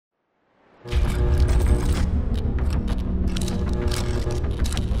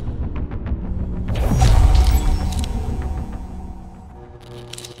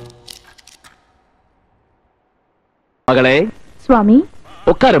மகளே. சுவாமி.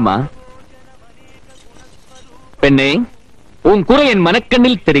 உட்காருமா. பெண்ணே, உன் குறை என்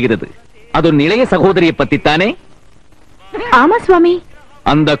மனக்கண்ணில் தெரிகிறது. அது உன் இளைய சகோதரியை பத்தித்தானே? ஆமா சுவாமி.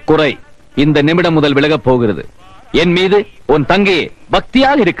 அந்த குறை இந்த நிமிடம் முதல் விலகப் போகிறது. என் மீது உன் தங்கையை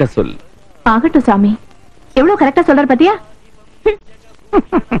பக்தியாக இருக்க சொல். ஆகட்டும் சாமி. எவ்வளவு கரெக்டா சொல்ற பத்தியா?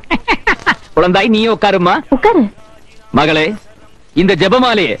 குழந்தாய், நீயே உட்காருமா. உட்காரு. மகளே, இந்த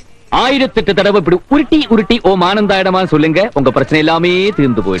ஜெபமாலையே 1008 தடவை இப்படி உருட்டி உருட்டி ஓம் ஆனந்தாயிடமா சொல்லுங்க. உங்க பிரச்சனை எல்லாமே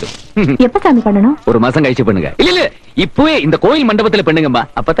தீர்ந்து போயிடும். எப்ப சாமி பண்ணணும்? ஒரு மாசம் கழிச்சு பண்ணுங்க. இல்ல இப்பவே இந்த கோயில் மண்டபத்துல பண்ணுங்கம்மா.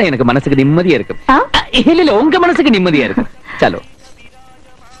 அப்பதான் எனக்கு மனசுக்கு நிம்மதியா இருக்கும். இல்ல உங்க மனசுக்கு நிம்மதியா இருக்கும். சலோ,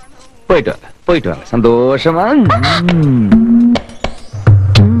 போயிட்டு வாங்க, போயிட்டு வாங்க. சந்தோஷமா.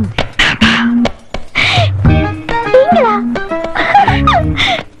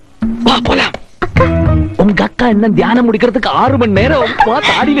 வா போலாம். உங்க அக்கா என்ன தியானம் முடிக்கிறதுக்கு 6 மணி நேரம்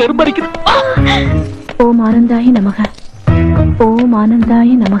தாடியில எறும்பறிக்குது. ஓம் ஆனந்தாய நமக, ஓம் ஆனந்தாய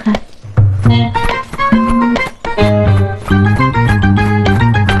நமக.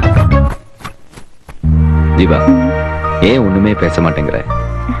 தீபா, ஏன் ஒண்ணுமே பேச மாட்டேங்கிற?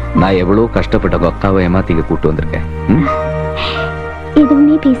 நான் எவ்வளவு கஷ்டப்பட்ட அக்காவை ஏமாத்திக்க கூட்டு வந்திருக்கேன்.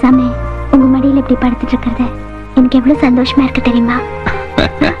 எதுவுமே பேசாம உங்க மடியில இப்படி படுத்துட்டு இருக்கிறது எனக்கு எவ்வளவு சந்தோஷமா இருக்கு தெரியுமா?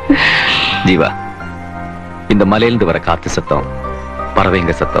 ஜீவா, இந்த மலையிலிருந்து வர காத்து சத்தம்,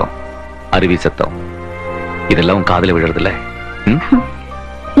 பறவைங்க சத்தம், அருவி சத்தம், இதெல்லாம் காதுல விழுறதில்ல?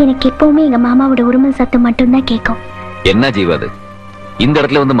 எனக்கு எப்பவுமே எங்க மாமாவோட உருமல் சத்தம் மட்டும்தான் கேட்கும். என்ன ஜீவா அது? இந்த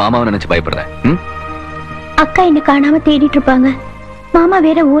இடத்துல வந்து மாமாவை நினைச்சு பயப்படுற? அக்கா என்ன காணாம தேடிட்டு இருப்பாங்க. மாமா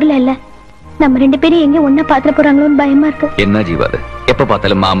வேற ஊர்ல இல்ல. நம்ம 2 பேரும் எங்க ஒன்னா பாத்திர போறாங்களோன்னு பயமா இருக்கு. என்ன ஜீவா அது? எப்ப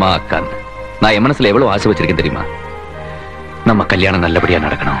பார்த்தாலும் மாமா அக்கான்னு. நான் என் மனசுல எவ்வளவு ஆசை வச்சிருக்கேன் தெரியுமா? நம்ம கல்யாணம் நல்லபடியா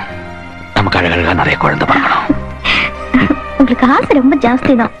நடக்கணும். நமக்கு அழகழகா நிறைய குழந்தை பார்க்கணும். உங்களுக்கு ஆசை ரொம்ப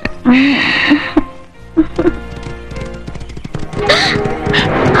ஜாஸ்தி தான்.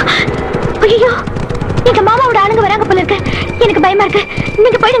 ஐயோ, எங்க மாமாவோட ஆளுங்க வராங்க போல இருக்கு. எனக்கு பயமா இருக்கு.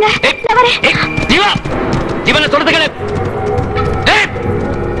 நீங்க போயிடுங்க. நான் வரேன். ஜீவா, ஜீவா நான் சொல்றது கேளு.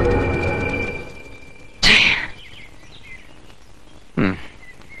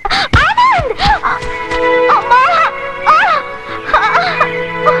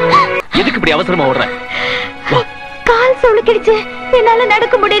 எதுக்கு இப்படி அவசரமா ஓடுற? கால் சுளுக்கிடுச்சு. என்னால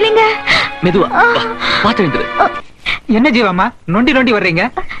நடக்க முடியலங்க. மெதுவா பாத்து எழுந்துரு. என்ன ஜீவாமா நொண்டி நொண்டி வர்றீங்க?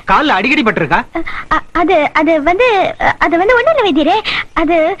 கால்ல அடிக்கடி பட்டிருக்கா? அது வந்து ஒண்ணு இல்ல வைத்தியரே.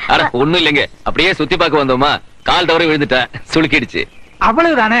 அது ஒண்ணும் இல்லைங்க. அப்படியே சுத்தி பார்க்க வந்தோமா, கால் தவறி விழுந்துட்டேன், சுளுக்கிடுச்சு.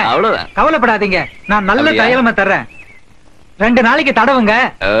 அவ்வளவுதானே? அவ்வளவுதான். கவலைப்படாதீங்க, நான் நல்ல தைலமா தர்றேன். 2 நாளைக்கு தடவுங்க.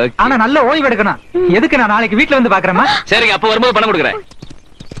 ஆனா நல்ல ஓய்வு எடுக்கணும். எதுக்கு? நான் நாளைக்கு வீட்டுல வந்து பாக்குறேமா. சரிங்க, அப்ப வரும்போது பணம் கொடுக்குறேன்.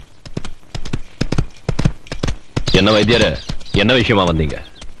 என்ன வைத்தியர, என்ன விஷயமா வந்தீங்க?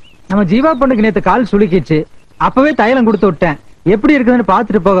 நம்ம ஜீவா பொண்ணுக்கு நேத்து கால் சுளுக்கிச்சு. அப்பவே தைலம் கொடுத்து விட்டேன். எப்படி இருக்குதுன்னு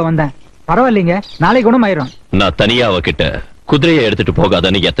பாத்துட்டு போக வந்தேன். பரவாயில்லைங்க, நாளைக்கு குணமாயிரும். நான் தனியா அவகிட்ட குதிரையை எடுத்துட்டு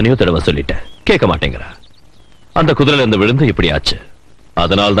போகாதன்னு எத்தனையோ தடவை சொல்லிட்டேன். கேட்க மாட்டேங்கிறா. அந்த குதிரையில இருந்து விழுந்து இப்படி ஆச்சு.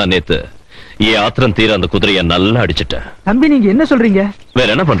 அதனால்தான் நேத்து என் ஆத்திரம் தீர அந்த குதிரையை நல்லா அடிச்சுட்டேன். தம்பி, நீங்க என்ன சொல்றீங்க? வேற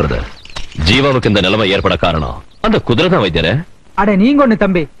என்ன பண்றது? ஜீவாவுக்கு இந்த நிலைமை ஏற்பட காரணம் அந்த குதிரை தான் வைத்தியரே. அட நீங்க ஒண்ணு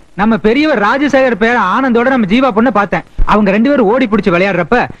தம்பி. நம்ம பெரியவர் ராஜசேகர் பேர ஆனந்தோட நம்ம ஜீவா பொண்ணு பார்த்தேன். அவங்க 2 பேரும் ஓடி பிடிச்சு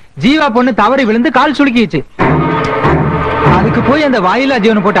விளையாடுறப்ப ஜீவா பொண்ணு தவறி விழுந்து கால் சுளுக்கிச்சு. அதுக்கு போய் அந்த வாயிலா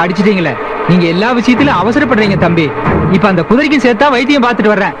ஜீவனை போட்டு அடிச்சிட்டீங்களே. நீங்க எல்லா விஷயத்திலும் அவசரப்படுறீங்க தம்பி. இப்ப அந்த குதிரைக்கும் சேர்த்தா வைத்தியம்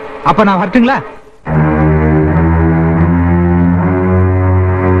பார்த்துட்டு வர்றேன். அப்ப நான் வரட்டுங்களா?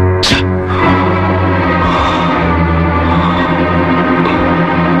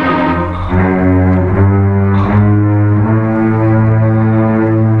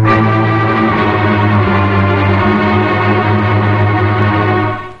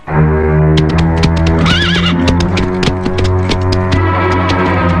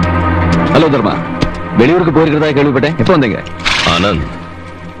 ஹலோ தர்மா, வெளியூருக்கு போயிருக்கிறதா கேள்விப்பட்டேன். எப்ப வந்தீங்க? ஆனந்த்,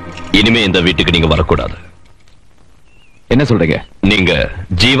 இனிமே இந்த வீட்டுக்கு நீங்க வரக்கூடாது. என்ன சொல்றீங்க? நீங்க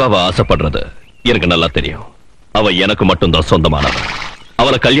ஜீவாவை ஆசைப்படுறது எனக்கு நல்லா தெரியும். அவ எனக்கு மட்டும்தான் சொந்தமானவ.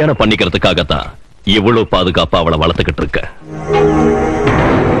 அவளை கல்யாணம் பண்ணிக்கிறதுக்காகத்தான் இவ்வளவு பாதுகாப்பா அவளை வளர்த்துக்கிட்டு இருக்க.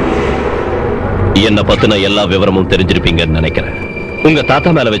 என்ன பத்தின எல்லா விவரமும் தெரிஞ்சிருப்பீங்கன்னு நினைக்கிறேன். உங்க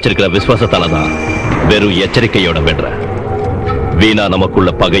தாத்தா மேல வச்சிருக்கிற விசுவாசத்தாலதான் வெறும் எச்சரிக்கையோட விடுற. வீணா நமக்குள்ள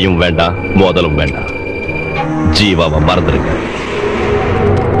பகையும் வேண்டாம், மோதலும் வேண்டாம். ஜீவாவை மறந்துருங்க.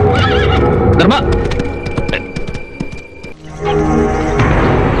 தர்மா,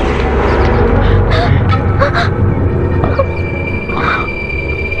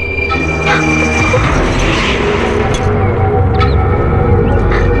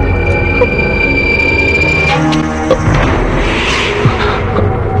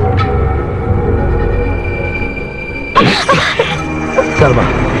 சர்மா,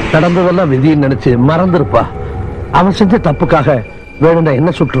 நடந்ததெல்லாம் விதின்னு நினைச்சு மறந்துருப்பா. அவன் செஞ்ச தப்புக்காக வேணும்னா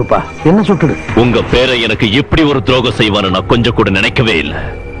என்ன சுட்டுருப்பா, என்ன சுட்டுடு. உங்க பேரை எனக்கு இப்படி ஒரு துரோகம் செய்வான்னு நான் கொஞ்சம் கூட நினைக்கவே இல்லை.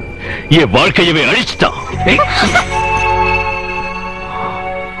 என் வாழ்க்கையவே அழிச்சிட்டான்.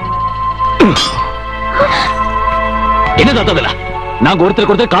 என்ன தாத்தா, நாங்க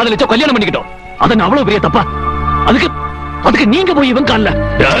ஒருத்தருக்கு ஒருத்தர் காதலிச்சா கல்யாணம் பண்ணிக்கிட்டோம். அது அவ்வளவு பெரிய தப்பா? அதுக்கு நீங்க போய் இவன் கால்ல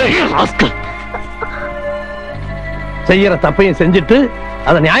செய்யற தப்பையும் செஞ்சுட்டு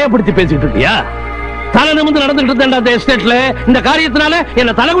அதை நியாயப்படுத்தி பேசிட்டு இருக்கியா? தலை நிமிந்து நடந்துகிட்டு இருந்த அந்த எஸ்டேட்ல இந்த காரியத்தினால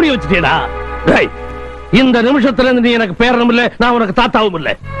என்ன தலைகுடி வச்சுட்டேடா. இந்த நிமிஷத்துல இருந்து நீ எனக்கு பேரனும் இல்ல, நான் உனக்கு தாத்தாவும்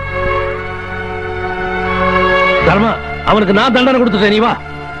இல்ல. தர்மா, அவனுக்கு நான் தண்டனை கொடுத்துட்டேன், நீ வா.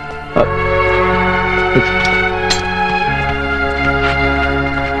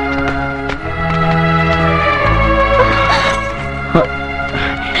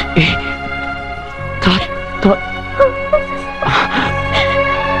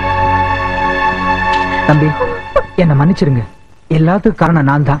 தம்பி, என்ன மன்னிச்சிருங்க. எல்லாத்துக்கும் காரணம்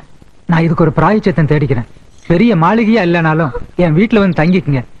நான் தான். நான் இதுக்கு ஒரு பிராயச்சித்தம் தேடிக்கிறேன். பெரிய மாளிகையா இல்லைனாலும் என் வீட்டுல வந்து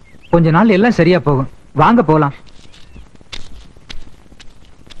தங்கிக்குங்க. கொஞ்ச நாள் எல்லாம் சரியா போகும். வாங்க போலாம்.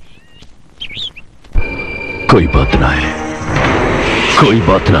 कोई बात ना है, कोई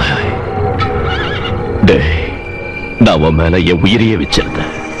बात ना है. டேய், நான் அவன் மேல என் உயிரையே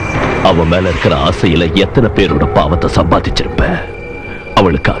வச்சிருந்தேன். அவன் மேல இருக்கிற ஆசையில எத்தனை பேரோட பாவத்தை சம்பாதிச்சிருப்பேன்.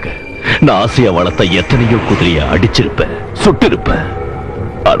 அவளுக்காக நான் ஆசைய வளர்த்த எத்தனையோ குதிரைய அடிச்சிருப்பேன், சுட்டிருப்பேன்.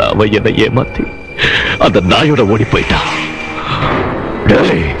 ஆனா அவன் என்னை ஏமாத்தி அந்த நாயோட ஓடி போயிட்டான்.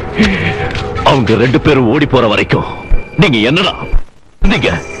 டேய், அவங்க 2 பேரும் ஓடி போற வரைக்கும் நீங்க என்னடா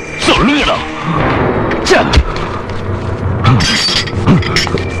நீங்க சொல்லுங்கடா.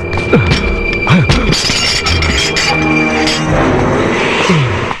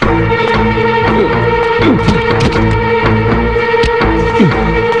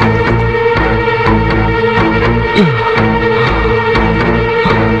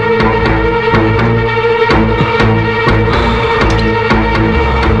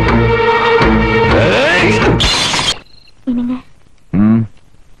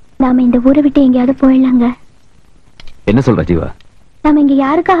 நாம இந்த ஊரை விட்டு எங்கேயாவது போயிடலாங்க. என்ன சொல்ற ஜீவா? நாம இங்க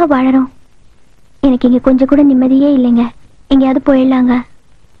யாருக்காக வாழறோம்? எனக்கு இங்க கொஞ்சம் கூட நிம்மதியே இல்லைங்க. எங்கேயாவது போயிடலாங்க.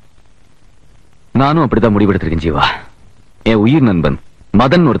 நானும் அப்படிதான் முடிவெடுத்திருக்கேன் ஜீவா. என் உயிர் நண்பன்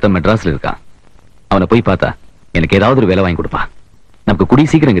மதன் ஒருத்தன் மெட்ராஸ்ல இருக்கான். அவனை போய் பார்த்தா எனக்கு ஏதாவது ஒரு வேலை வாங்கி கொடுப்பான். நமக்கு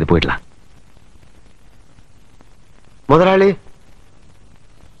கூடிய சீக்கிரம் இங்க போயிடலாம். முதலாளி,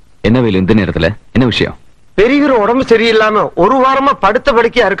 என்ன வேலை இந்த நேரத்துல? என்ன விஷயம்? பெரியவர் உடம்பு சரியில்லாம ஒரு வாரமா படுத்த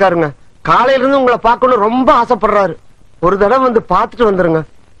படுக்கையா இருக்காருங்க. காலையில இருந்து உங்களை பார்க்கணும் ரொம்ப ஆசைப்படுறாரு. ஒரு தடவை வந்து பார்த்துட்டு வந்துருங்க.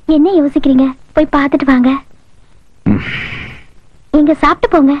 என்ன யோசிக்கிறீங்க? போய் பார்த்துட்டு வாங்க. எங்க சாப்பிட்டு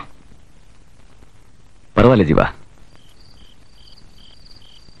போங்க. பரவாயில்ல ஜீவா.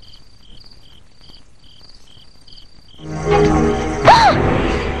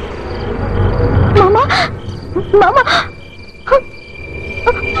 மாமா, மாமா,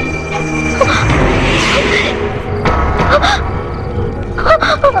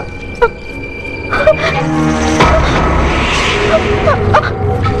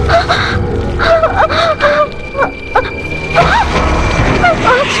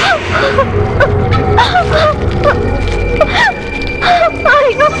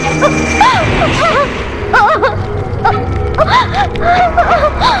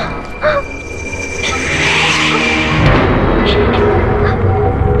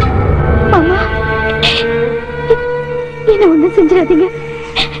 என்ன ஒண்ணு செஞ்சிடாதீங்க.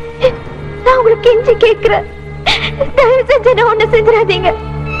 நான் உங்களுக்கு கெஞ்சி கேட்கிறேன். தயவு செஞ்சு என்ன ஒண்ணு செஞ்சிடாதீங்க.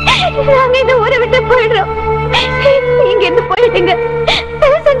 நாங்க இந்த ஊரை விட்டு போயிடுறோம். நீங்க என்ன போயிடுங்க.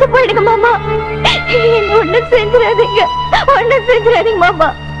 தயவு செஞ்சு போயிடுங்க மாமா. என்ன ஒண்ணு செஞ்சிடாதீங்க. ஒண்ணு செஞ்சிடாதீங்க மாமா.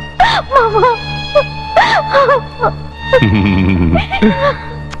 மாமா,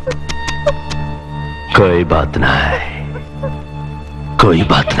 कोई बात नहीं, कोई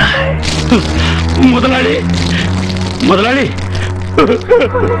बात नहीं. முதலாளி, முதலாளி,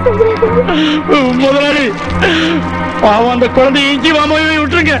 முதலாளி, பாவம் அந்த குழந்தை இஞ்சி மாமாவை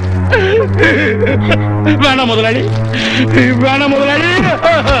விட்டுருங்க. வேணாம் முதலாளி, வேணாம் முதலாளி.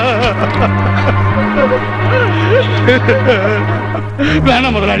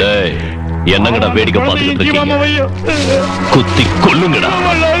 வேணாம் முதலாளி. என்னங்கடா வேடிக்கை பார்த்துட்டு இருக்கீங்க? குத்தி கொல்லுங்கடா.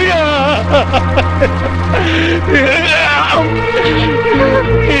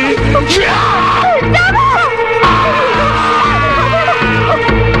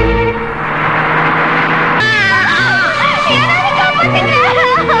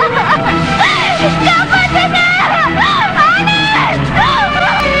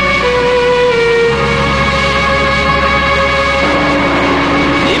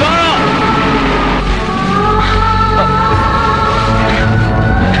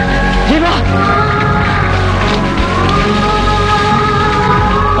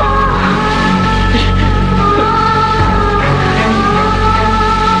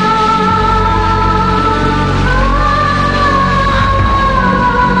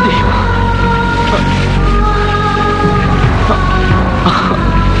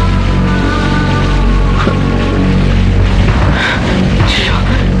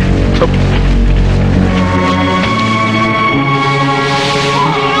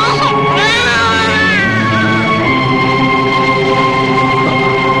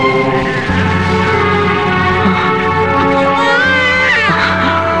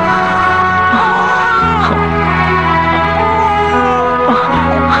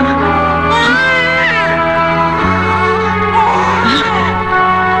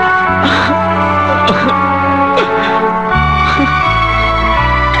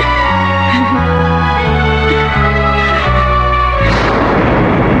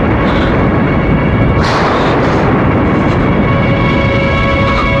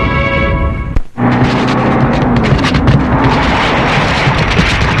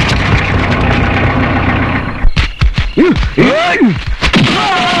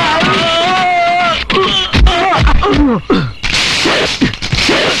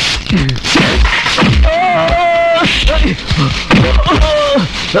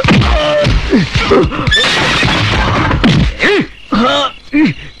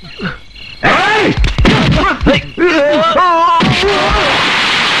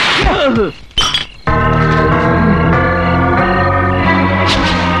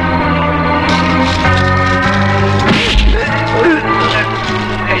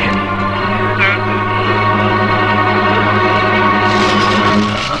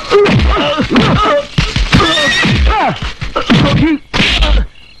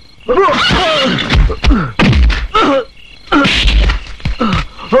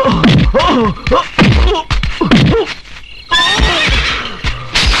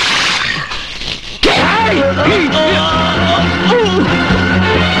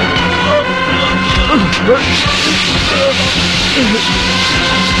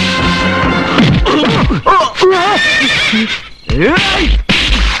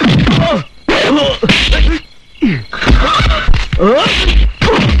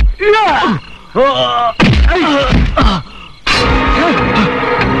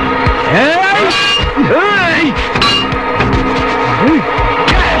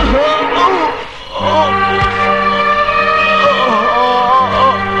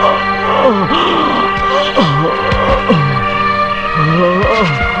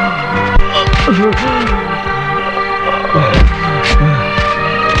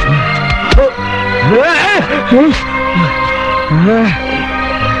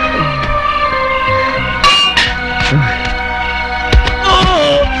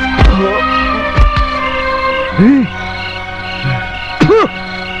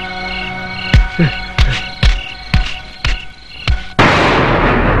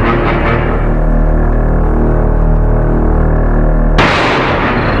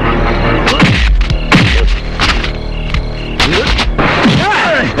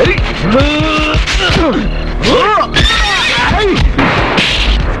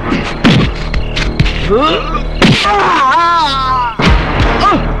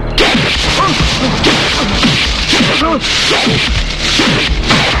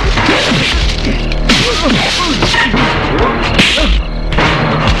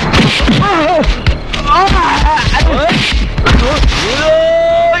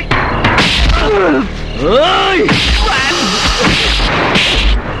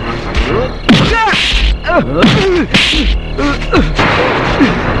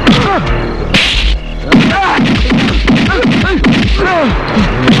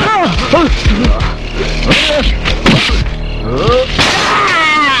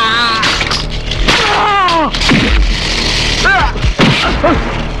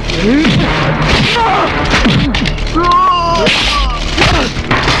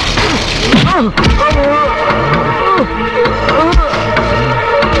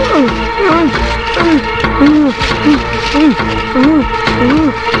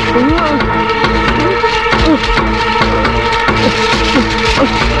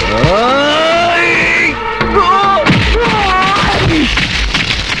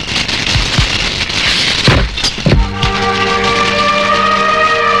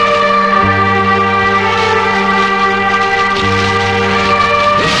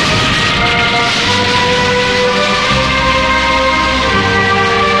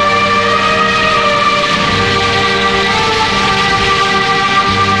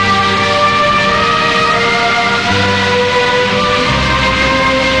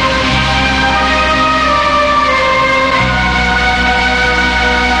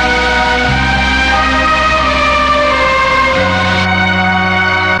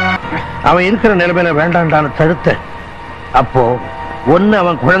 அவன் இருக்கிற நிலைமையில வேண்டாண்டான்னு தடுத்த. அப்போ ஒன்னு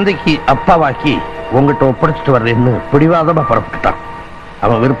அவன் குழந்தைக்கு அப்பாவாக்கி உங்ககிட்ட ஒப்படைச்சிட்டு வர்றேன்னு பிடிவாதமா புறப்பட்டுட்டான்.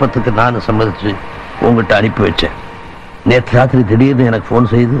 அவன் விருப்பத்துக்கு நானும் சம்மதிச்சு உங்ககிட்ட அனுப்பி வச்சேன். நேற்று ராத்திரி திடீர்னு எனக்கு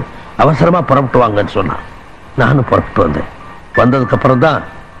போன் செய்து அவசரமா புறப்பட்டு வாங்கன்னு சொன்னான். நானும் புறப்பட்டு வந்தேன். வந்ததுக்கு அப்புறம் தான்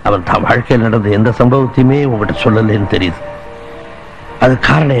அவன் தான் வாழ்க்கையில் நடந்த எந்த சம்பவத்தையுமே உங்ககிட்ட சொல்லலன்னு தெரியுது. அது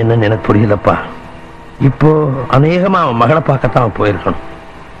காரணம் என்னன்னு எனக்கு புரியலப்பா. இப்போ அநேகமா அவன் மகளை பார்க்கத்தான் அவன் போயிருக்கணும்.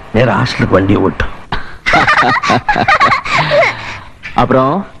 நேர ஹாஸ்டலுக்கு வண்டியை ஓட்டான்.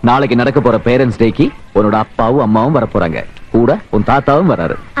 அப்புறம் நாளைக்கு நடக்க போற பேரண்ட்ஸ் டேக்கு உன்னோட அப்பாவும் அம்மாவும் வர போறாங்க. கூட உன் தாத்தாவும்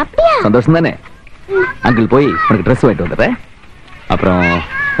வராரு. சந்தோஷம் தானே? அங்கிள் போய் உனக்கு ட்ரெஸ் வாங்கிட்டு வந்துடுறேன். அப்புறம்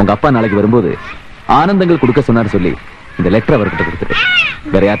உங்க அப்பா நாளைக்கு வரும்போது ஆனந்தங்கள் கொடுக்க சொன்னாரு சொல்லி இந்த லெட்டர் அவர்கிட்ட கொடுத்துட்டு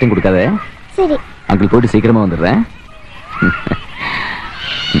வேற யார்ட்டையும் கொடுக்காத. சரி. அங்கிள் போயிட்டு சீக்கிரமா வந்துடுறேன்.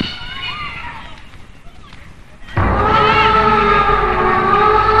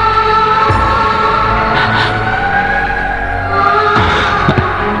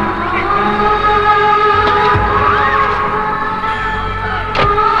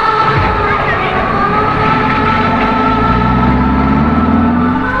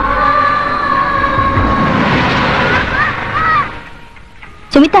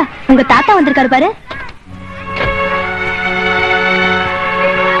 சுமிதா, உங்க தாத்தா வந்திருக்காரு பாரு.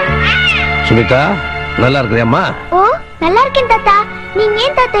 சுமிதா, நல்லா இருக்கிறியம்மா? ஓ, நல்லா இருக்கேன் தாத்தா. நீங்க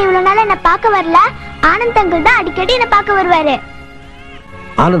ஏன் தாத்தா இவ்வளவு நாள் என்ன பார்க்க வரல? ஆனந்த் அங்கிள் தான் அடிக்கடி என்ன பார்க்க வருவாரு.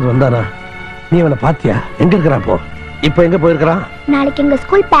 ஆனந்த் வந்தானா? நீ அவனை பாத்தியா? எங்க இருக்கிறான் இப்போ? இப்ப எங்க போயிருக்கான்? நாளைக்கு எங்க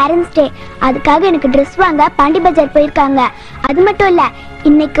ஸ்கூல் பேரண்ட்ஸ் டே. அதுக்காக எனக்கு ட்ரெஸ் வாங்க பாண்டி பஜார் போயிருக்காங்க. அது மட்டும் இல்ல,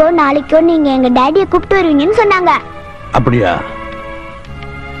 இன்னைக்கோ நாளைக்கோ நீங்க எங்க டாடியை கூப்பிட்டு வருவீங்கன்னு சொன்னாங்க. அப்படியா?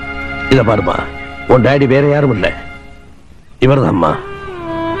 இத பாருமா, உன் டாடி வேற யாரும் இல்ல, இவர்தான்மா.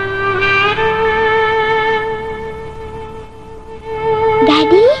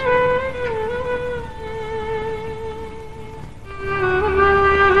 டாடி,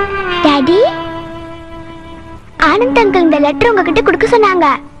 டாடி, ஆனந்த் அங்கிள் இந்த லெட்டர் உங்ககிட்ட கொடுக்க சொன்னாங்க.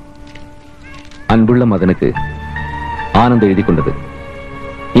 அன்புள்ள மகனுக்கு ஆனந்த் எழுதி கொண்டது.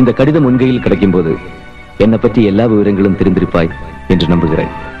 இந்த கடிதம் உன்கையில் கிடைக்கும் போது என்னை பற்றி எல்லா விவரங்களும் தெரிந்திருப்பாய் என்று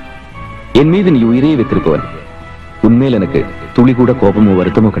நம்புகிறேன். என் மீது நீ உயிரே வைத்திருப்பவன். உன்மேல் எனக்கு துளி கூட கோபமோ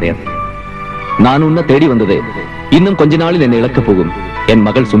வருத்தமோ கிடையாது. நான் உன்னை தேடி வந்ததே, இன்னும் கொஞ்ச நாளில் என்னை இழக்கப் போகும் என்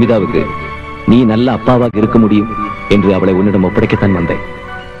மகள் சுமிதாவுக்கு நீ நல்ல அப்பாவாக இருக்க முடியும் என்று அவளை உன்னிடம் ஒப்படைக்கத்தான் வந்தேன்.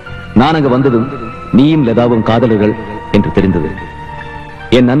 நான் அங்கு வந்ததும் நீயும் லதாவும் காதலர்கள் என்று தெரிந்தது.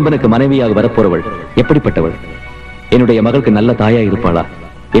 என் நண்பனுக்கு மனைவியாக வரப்போறவள் எப்படிப்பட்டவள், என்னுடைய மகளுக்கு நல்ல தாயா இருப்பாளா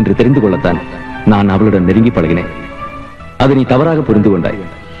என்று தெரிந்து கொள்ளத்தான் நான் அவளுடன் நெருங்கி பழகினேன். அதை நீ தவறாக புரிந்து கொண்டாய்.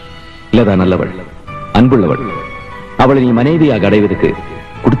 லதா நல்லவள், அன்புள்ளவள். அவளை நீ மனைவியாக அடைவதற்கு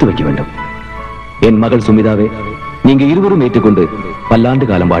கொடுத்து வைக்க வேண்டும். என் மகள் சுமிதாவே, நீங்க இருவரும் ஏற்றுக்கொண்டு பல்லாண்டு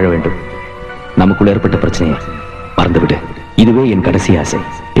காலம் வாழ வேண்டும். நமக்குள் ஏற்பட்ட பிரச்சனையை மறந்துவிடு. இதுவே என் கடைசி ஆசை.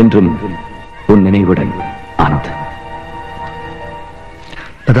 என்றும் உன் நினைவுடன் ஆனந்த்.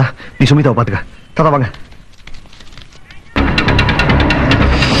 தாதா, நீ சுமிதாவை பாத்துக்க. தாதா வாங்க.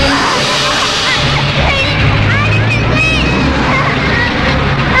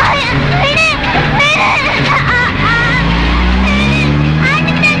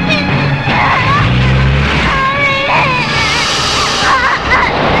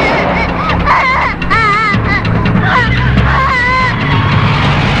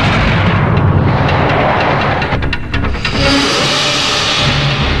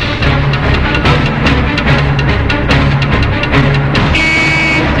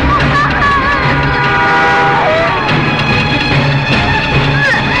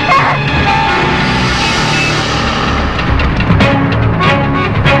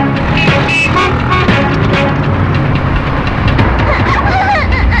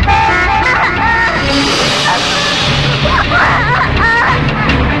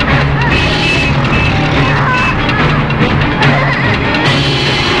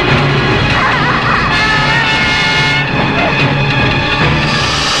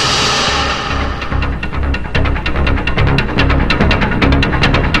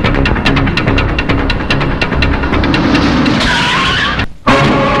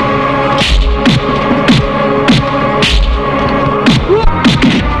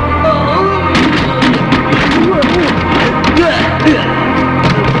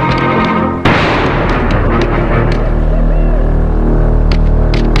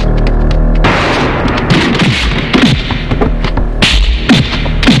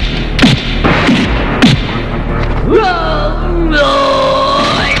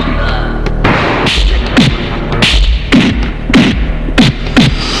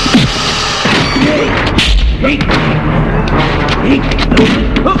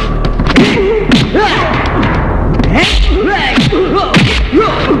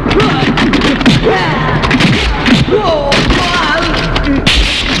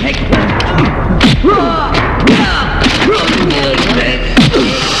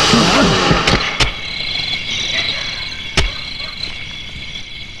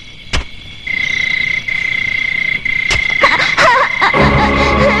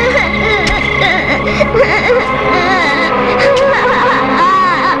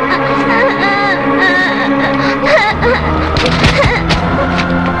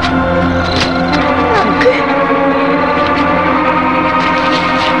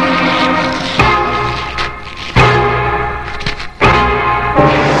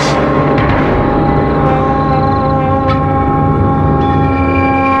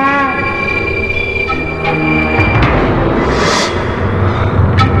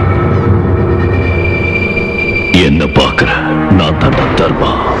 என்ன பாக்குற? நான் தாண்டா தர்மா.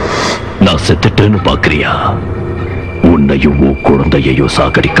 நான் செத்துட்டேன்னு பாக்குறியா? உன்னையும் உன் குழந்தையையும்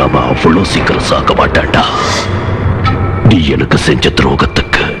சாகடிக்காம அவ்வளவு சீக்கிரம் சாக மாட்டான்டா. நீ எனக்கு செஞ்ச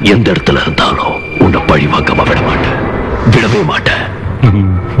துரோகத்துக்கு எந்த இடத்துல இருந்தாலும் உன்னை பழி வாங்காம விட மாட்டேன், விடவே மாட்டேன்.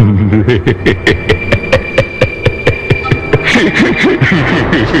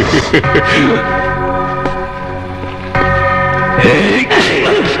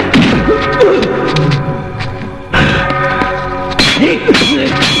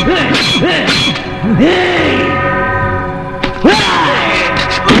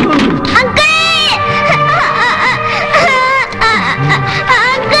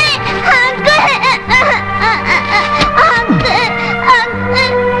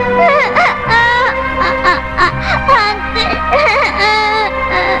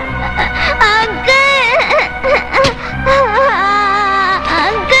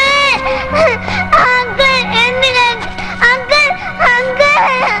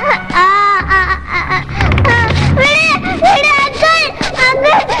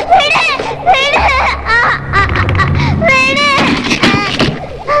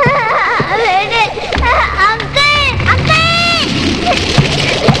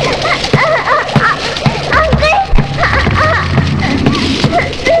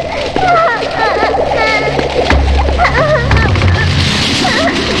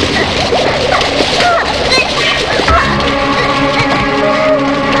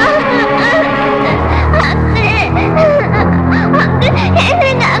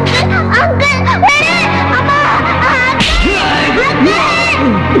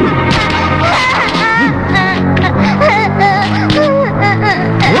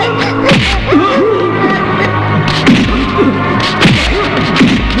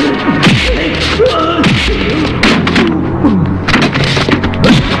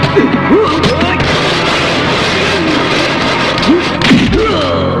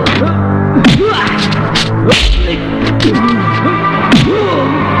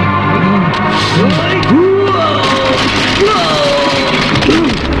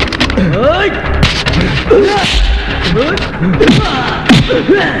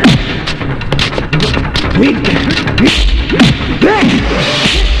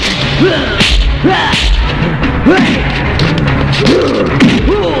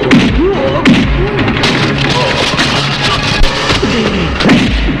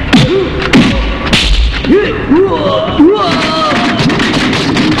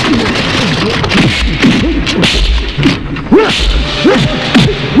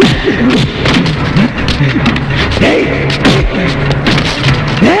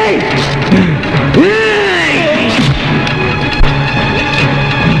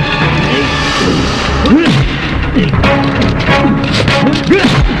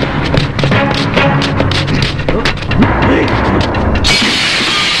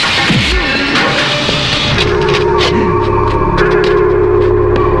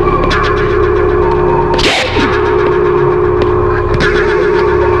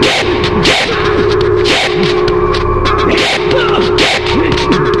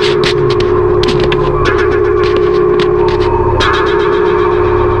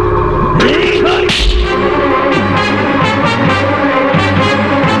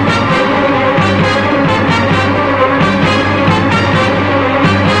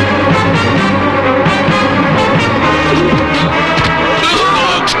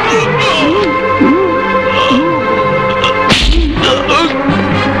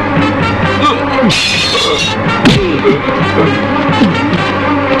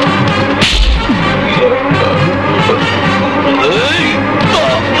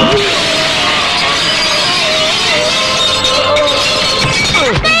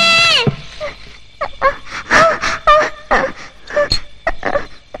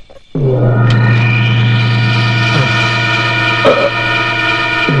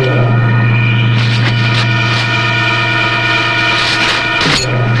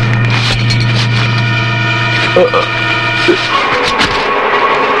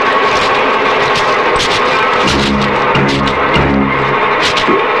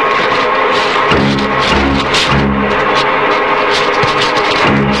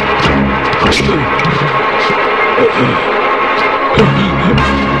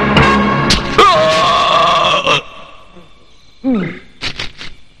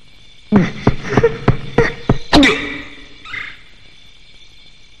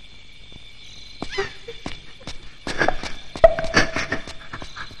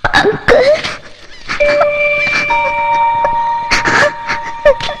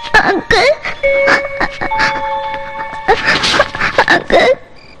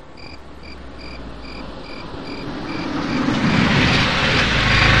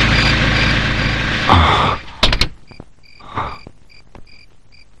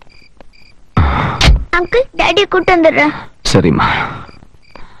 சரிம்மா.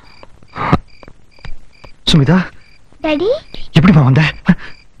 சுமிதா, டாடி எப்படிமா வந்த?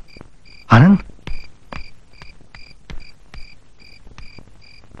 ஆனந்த்,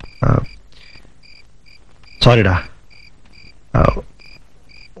 சாரிடா,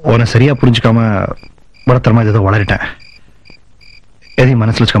 உன்னை சரியா புரிஞ்சுக்காம வளர்த்தரமா ஏதோ வளரிட்டேன். எதையும்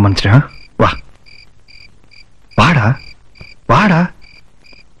மனசுல வச்சுக்க மன்னிச்சிட்டேன். வா வாடா வாடா.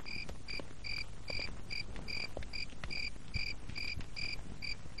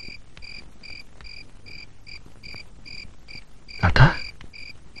 தாத்தா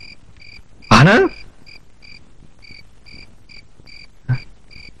ஆனந்த்,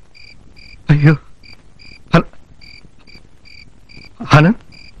 ஐயோ ஆனந்த்,